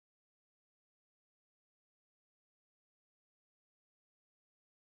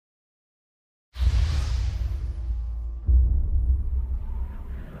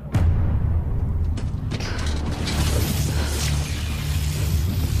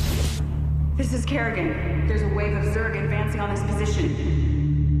This is Kerrigan. There's a wave of Zerg advancing on this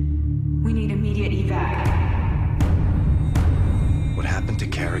position. We need immediate evac. What happened to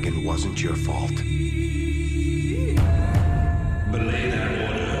Kerrigan wasn't your fault. Belay that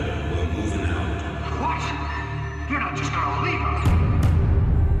order. We're moving out. What? You're not just gonna leave us.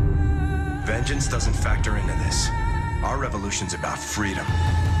 Vengeance doesn't factor into this. Our revolution's about freedom.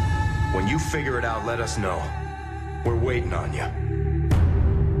 When you figure it out, let us know. We're waiting on you.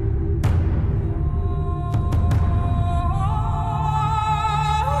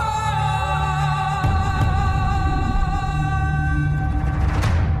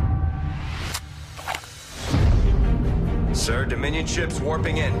 Sir, Dominion ships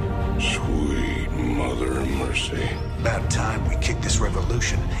warping in. Sweet mother of mercy. About time we kick this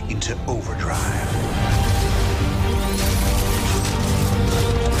revolution into overdrive.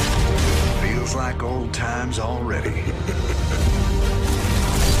 Feels like old times already.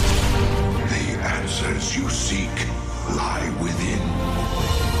 The answers you seek lie within.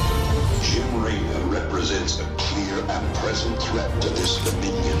 Jim Raynor represents a clear and present threat to this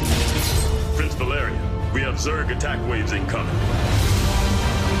Dominion. Prince Valerian, we have Zerg attack waves incoming.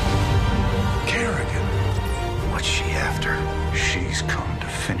 Kerrigan. What's she after? She's come to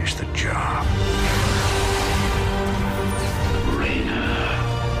finish the job. Raynor,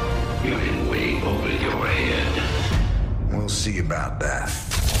 you're in way over your head. We'll see about that.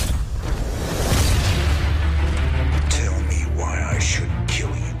 Tell me why I should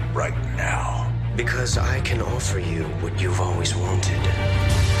kill you right now. Because I can offer you what you've always wanted.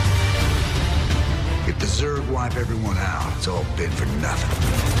 If the Zerg wipe everyone out, it's all been for nothing.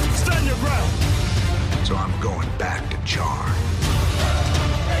 Stand your ground! So I'm going back to Jar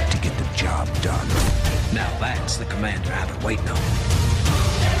to get the job done. Now that's the commander I've been waiting on.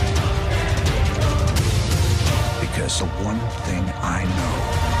 Because the one thing I know,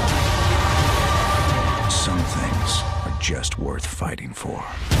 some things are just worth fighting for.